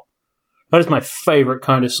useful. That is my favorite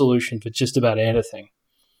kind of solution for just about anything.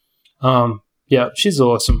 Yeah, she's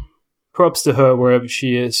awesome. Props to her wherever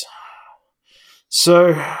she is.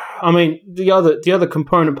 So, I mean, the other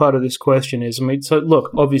component part of this question is, I mean, so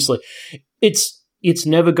look, obviously, it's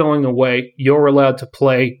never going away. You're allowed to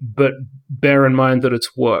play, but bear in mind that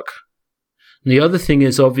it's work. And the other thing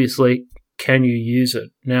is, obviously, can you use it?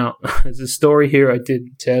 Now, there's a story here I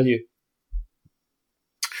didn't tell you.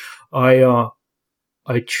 I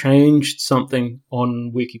changed something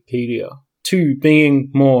on Wikipedia to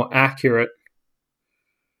being more accurate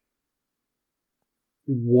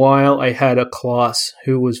while I had a class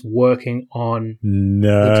who was working on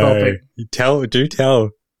the topic. Do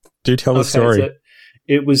tell the story. So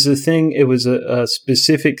it was a thing. It was a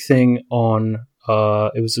specific thing on.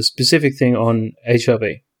 It was a specific thing on HIV,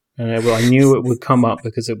 and I knew it would come up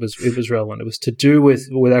because it was relevant. It was to do with,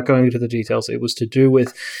 without going into the details, it was to do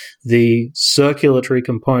with the circulatory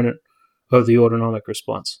component of the autonomic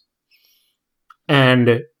response,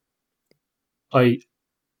 and I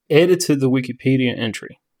edited the Wikipedia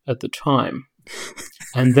entry at the time,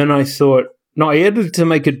 and then I thought, no, I edited to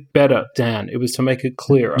make it better, Dan. It was to make it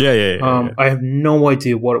clearer. Yeah. I have no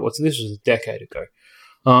idea what it was. This was a decade ago.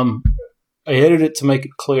 I edited it to make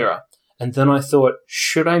it clearer, and then I thought,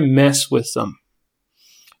 should I mess with them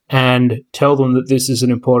and tell them that this is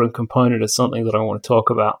an important component of something that I want to talk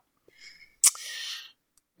about?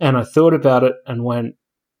 And I thought about it and went,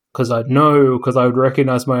 because I would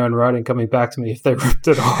recognize my own writing coming back to me if they ripped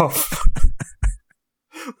it off.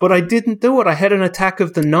 But I didn't do it. I had an attack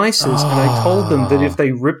of the nices, and I told them that if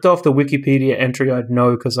they ripped off the Wikipedia entry, I'd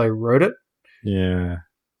know because I wrote it. Yeah.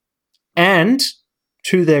 And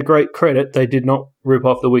to their great credit, they did not rip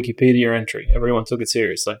off the Wikipedia entry. Everyone took it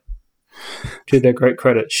seriously. To their great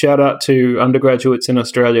credit. Shout out to undergraduates in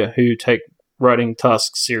Australia who take writing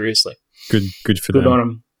tasks seriously. Good for them. Good on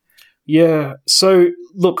them. Yeah. So,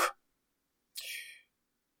 look,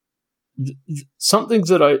 something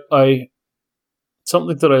that I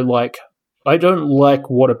like. I don't like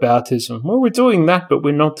whataboutism. Well, we're doing that, but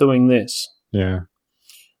we're not doing this. Yeah.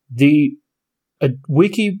 A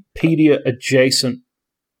Wikipedia adjacent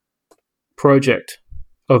project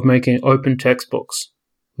of making open textbooks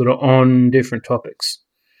that are on different topics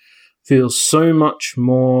feels so much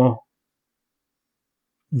more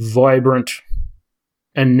vibrant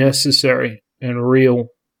and necessary and real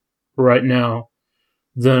right now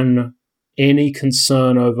than any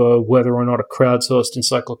concern over whether or not a crowdsourced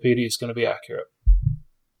encyclopedia is going to be accurate.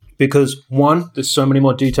 Because one, there's so many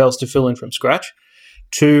more details to fill in from scratch.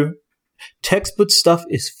 Two, textbook stuff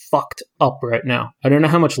is fucked up right now. I don't know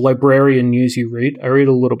how much librarian news you read. I read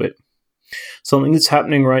a little bit. Something that's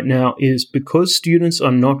happening right now is because students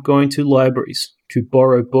are not going to libraries to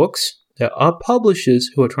borrow books, there are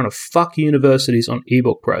publishers who are trying to fuck universities on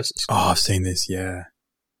ebook prices. Oh, I've seen this, yeah.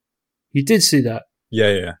 You did see that?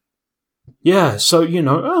 Yeah. Yeah, so,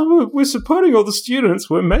 we're supporting all the students.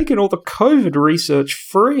 We're making all the COVID research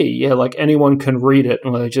free. Yeah, like anyone can read it,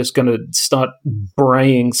 and they're just going to start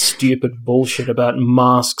braying stupid bullshit about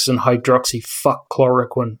masks and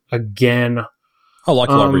hydroxychloroquine again. I like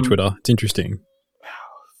library Twitter. It's interesting.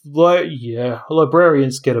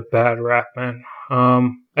 Librarians get a bad rap, man.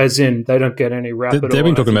 As in, they don't get any rap at all. They've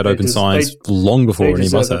been talking about open science long before any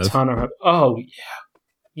of us have. Oh,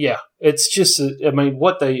 yeah. It's just,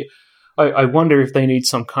 I wonder if they need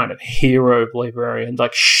some kind of hero librarian,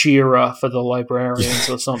 like Shearer for the librarians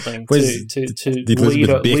or something, to lead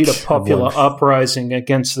a popular uprising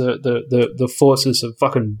against the forces of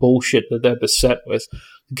fucking bullshit that they're beset with,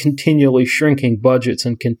 continually shrinking budgets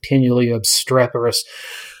and continually obstreperous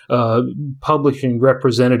publishing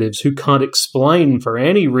representatives who can't explain for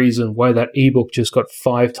any reason why that ebook just got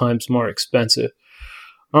 5 times more expensive.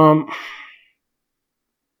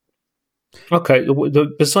 Okay,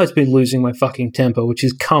 besides me losing my fucking temper, which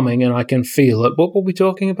is coming and I can feel it, what were we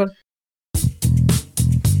talking about?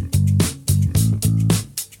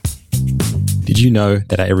 Did Did you know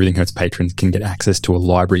that our Everything Hurts patrons can get access to a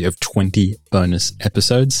library of 20 bonus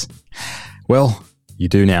episodes? Well, you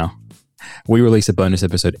do now. We release a bonus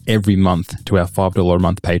episode every month to our $5 a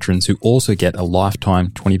month patrons who also get a lifetime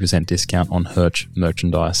 20% discount on Hurch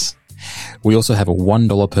merchandise. We also have a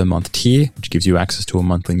 $1 per month tier, which gives you access to a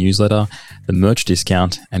monthly newsletter, the merch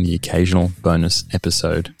discount, and the occasional bonus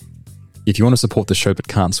episode. If you want to support the show but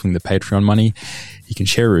can't swing the Patreon money, you can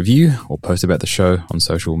share a review or post about the show on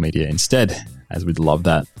social media instead, as we'd love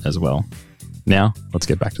that as well. Now, let's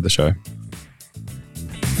get back to the show.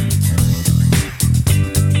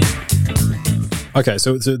 Okay,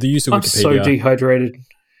 so the use of I'm Wikipedia. so dehydrated.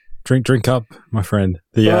 Drink up, my friend.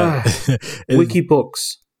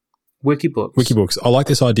 Wikibooks. Wikibooks. I like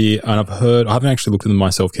this idea, and I haven't actually looked at them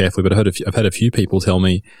myself carefully, but I've had a few people tell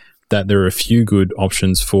me that there are a few good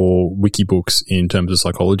options for Wikibooks in terms of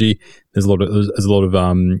psychology. There's a lot of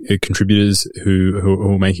contributors who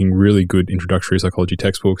are making really good introductory psychology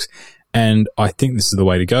textbooks, and I think this is the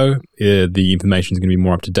way to go. The information is going to be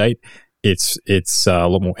more up to date. It's a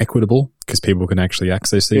lot more equitable because people can actually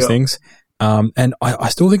access these things. And I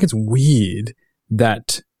still think it's weird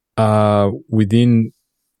that within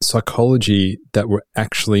psychology that we're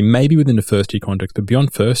actually, maybe within the first year context, but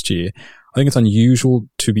beyond first year, I think it's unusual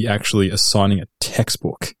to be actually assigning a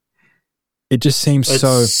textbook. It just seems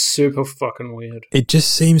it's super fucking weird. It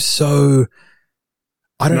just seems so,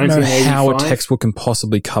 I don't know how a 1985? textbook can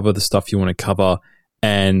possibly cover the stuff you want to cover,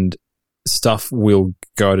 and stuff will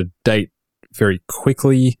go to date very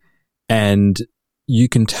quickly, and you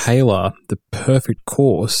can tailor the perfect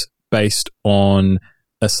course based on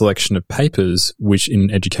a selection of papers, which in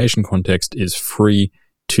an education context is free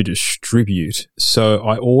to distribute. So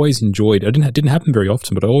I always enjoyed, it didn't happen very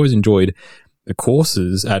often, but I always enjoyed the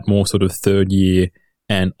courses at more sort of third year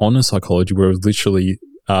and honor psychology, where it was literally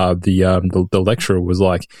the lecturer was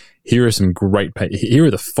like, here are some great here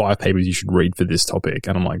are the 5 papers you should read for this topic.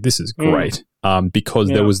 And I'm like, this is great. Because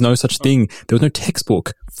there was no such thing. There was no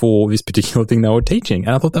textbook for this particular thing they were teaching.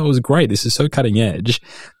 And I thought that was great. This is so cutting edge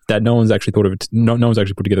that no one's actually thought of it. No one's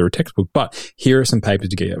actually put together a textbook, but here are some papers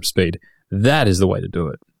to get you up to speed. That is the way to do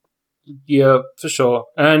it. Yeah, for sure.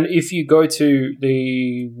 And if you go to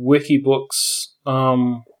the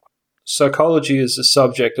Wikibooks, psychology is a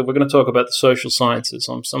subject, and we're going to talk about the social sciences.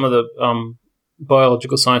 Some of the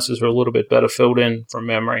biological sciences are a little bit better filled in from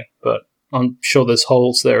memory, but I'm sure there's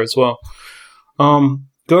holes there as well.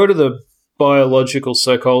 Go to the biological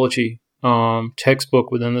psychology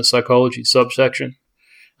textbook within the psychology subsection,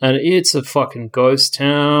 and it's a fucking ghost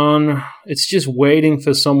town. It's just waiting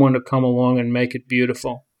for someone to come along and make it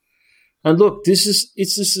beautiful. And look, it's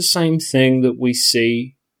just the same thing that we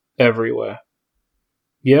see everywhere.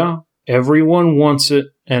 Yeah, everyone wants it,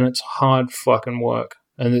 and it's hard fucking work,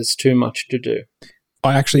 and there's too much to do.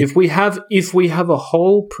 If we have a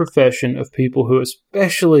whole profession of people who,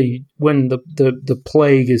 especially when the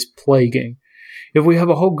plague is plaguing, if we have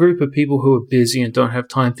a whole group of people who are busy and don't have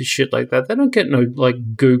time for shit like that, they don't get no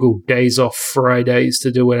like Google days off Fridays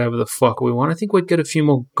to do whatever the fuck we want. I think we'd get a few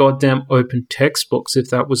more goddamn open textbooks if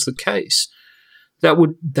that was the case. That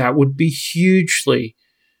would be hugely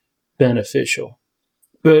beneficial.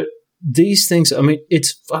 But these things, I mean,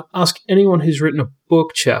 ask anyone who's written a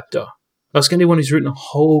book chapter. Ask anyone who's written a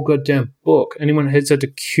whole goddamn book. Anyone who's had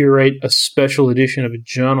to curate a special edition of a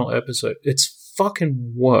journal episode. It's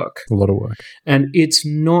fucking work. A lot of work. And it's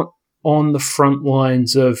not on the front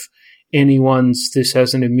lines of anyone's this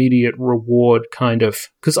has an immediate reward kind of.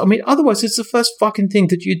 Because, I mean, otherwise it's the first fucking thing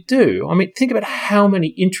that you do. I mean, think about how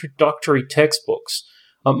many introductory textbooks.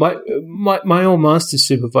 My old master's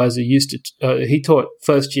supervisor he taught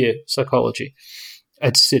first year psychology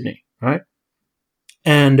at Sydney, right?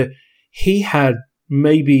 And he had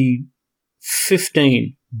maybe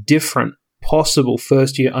 15 different possible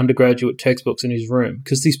first-year undergraduate textbooks in his room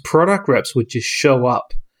because these product reps would just show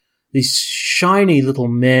up. These shiny little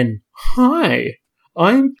men. Hi,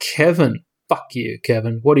 I'm Kevin. Fuck you,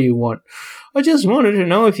 Kevin. What do you want? I just wanted to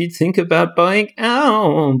know if you'd think about buying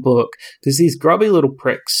our book. Because these grubby little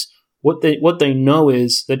pricks, what they know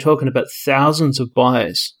is they're talking about thousands of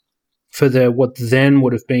buys for their what then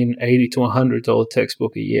would have been $80 to $100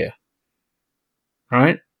 textbook a year.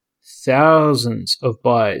 Right? Thousands of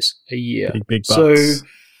buys a year. Big bucks. So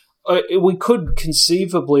we could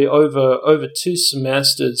conceivably over 2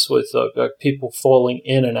 semesters with people falling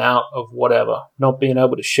in and out of whatever, not being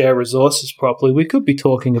able to share resources properly, we could be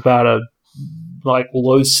talking about a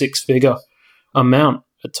low 6-figure amount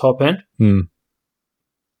at top end.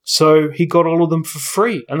 So he got all of them for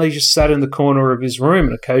free, and they just sat in the corner of his room,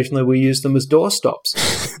 and occasionally we used them as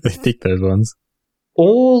doorstops. They think those ones.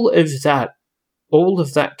 All of that all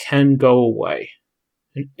of that can go away.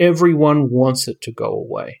 And everyone wants it to go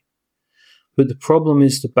away. But the problem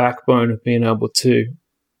is the backbone of being able to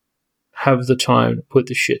have the time to put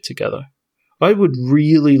the shit together. I would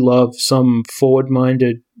really love some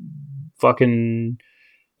forward-minded fucking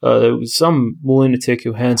some lunatic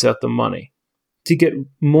who hands out the money to get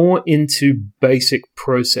more into basic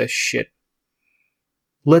process shit.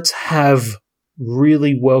 Let's have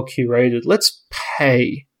really well curated. Let's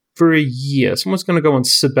pay for a year. Someone's going to go on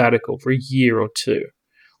sabbatical for a year or two.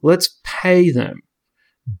 Let's pay them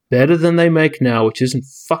better than they make now, which isn't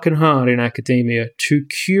fucking hard in academia, to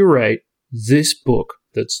curate this book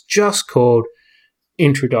that's just called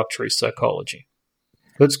Introductory Psychology.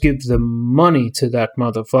 Let's give the money to that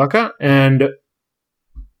motherfucker, and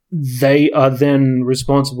they are then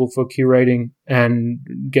responsible for curating and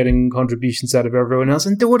getting contributions out of everyone else,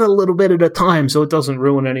 and do it a little bit at a time so it doesn't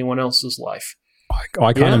ruin anyone else's life.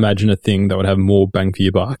 I can't imagine a thing that would have more bang for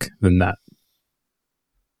your buck than that.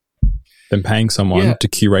 Than paying someone to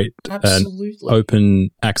curate an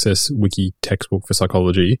open access wiki textbook for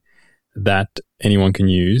psychology that anyone can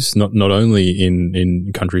use, not only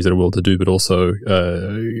in countries that are well-to-do, but also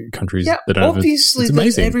countries that don't. Obviously,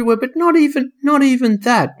 that's everywhere, but not even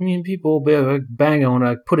that. I mean, people bang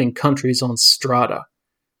on putting countries on strata.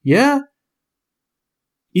 Yeah.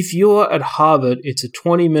 If you're at Harvard, it's a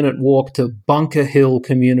 20-minute walk to Bunker Hill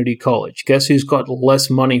Community College. Guess who's got less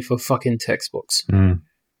money for fucking textbooks?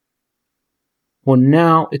 Well,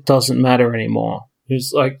 now it doesn't matter anymore.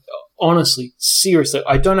 It's like, honestly, seriously,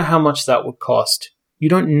 I don't know how much that would cost. You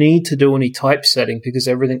don't need to do any typesetting because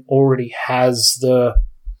everything already has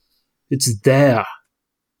it's there.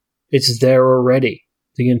 It's there already.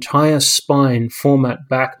 The entire spine, format,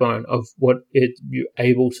 backbone of what you're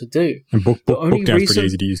able to do. And book down's pretty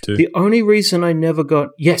easy to use too. The only reason I never got,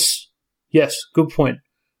 yes, good point.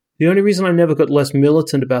 The only reason I never got less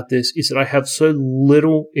militant about this is that I have so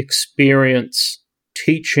little experience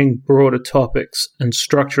teaching broader topics and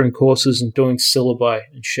structuring courses and doing syllabi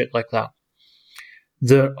and shit like that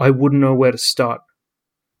I wouldn't know where to start.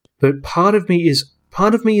 But part of me is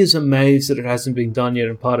amazed that it hasn't been done yet,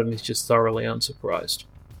 and part of me is just thoroughly unsurprised.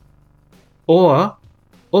 Or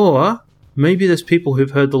maybe there's people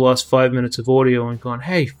who've heard the last 5 minutes of audio and gone,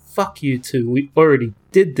 hey, fuck you two, we already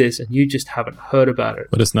did this and you just haven't heard about it.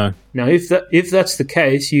 Let us know. Now, if that's the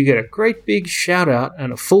case, you get a great big shout out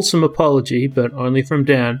and a fulsome apology, but only from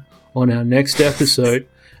Dan, on our next episode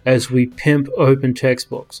as we pimp open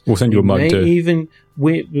textbooks. We'll send you a mug too.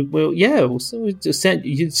 We'll just send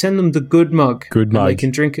them the good mug. Good mug. They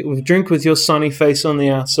can drink with your sunny face on the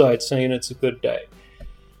outside, saying it's a good day.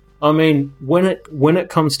 I mean, when it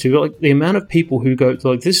comes to like the amount of people who go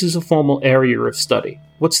like, this is a formal area of study.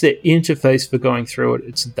 What's their interface for going through it?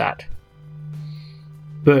 It's that.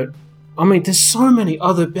 But I mean, there's so many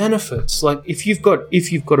other benefits. Like if you've got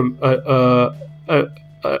a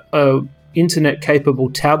internet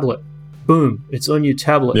capable tablet, boom, it's on your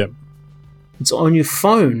tablet. Yep. It's on your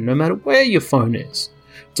phone, no matter where your phone is.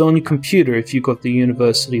 It's on your computer if you've got the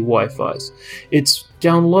university Wi-Fi's. It's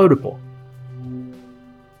downloadable.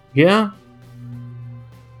 Yeah?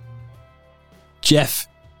 Jeff,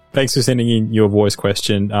 thanks for sending in your voice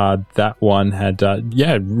question. That one had,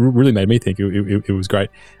 really made me think. It was great.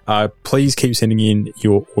 Please keep sending in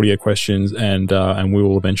your audio questions and we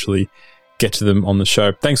will eventually get to them on the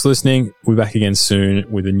show. Thanks for listening. We'll be back again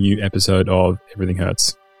soon with a new episode of Everything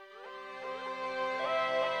Hurts.